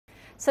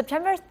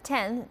September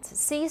 10th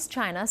sees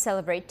China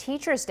celebrate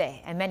Teachers'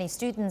 Day, and many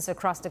students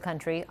across the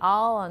country,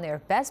 all on their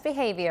best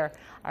behavior,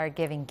 are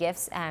giving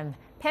gifts and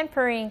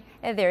pampering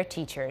their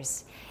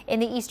teachers. In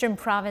the eastern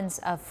province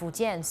of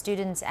Fujian,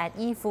 students at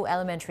Yifu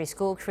Elementary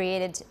School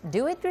created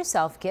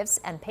do-it-yourself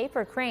gifts and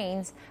paper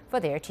cranes for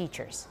their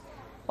teachers.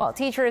 While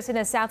teachers in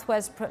the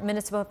southwest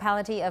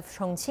municipality of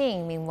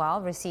Chongqing,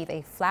 meanwhile, receive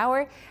a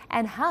flower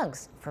and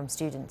hugs from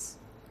students.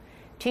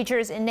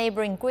 Teachers in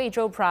neighboring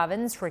Guizhou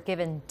province were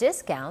given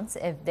discounts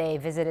if they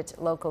visited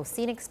local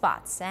scenic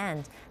spots,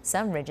 and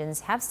some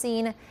regions have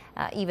seen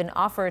even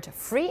offered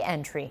free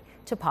entry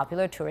to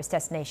popular tourist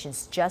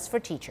destinations just for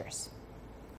teachers.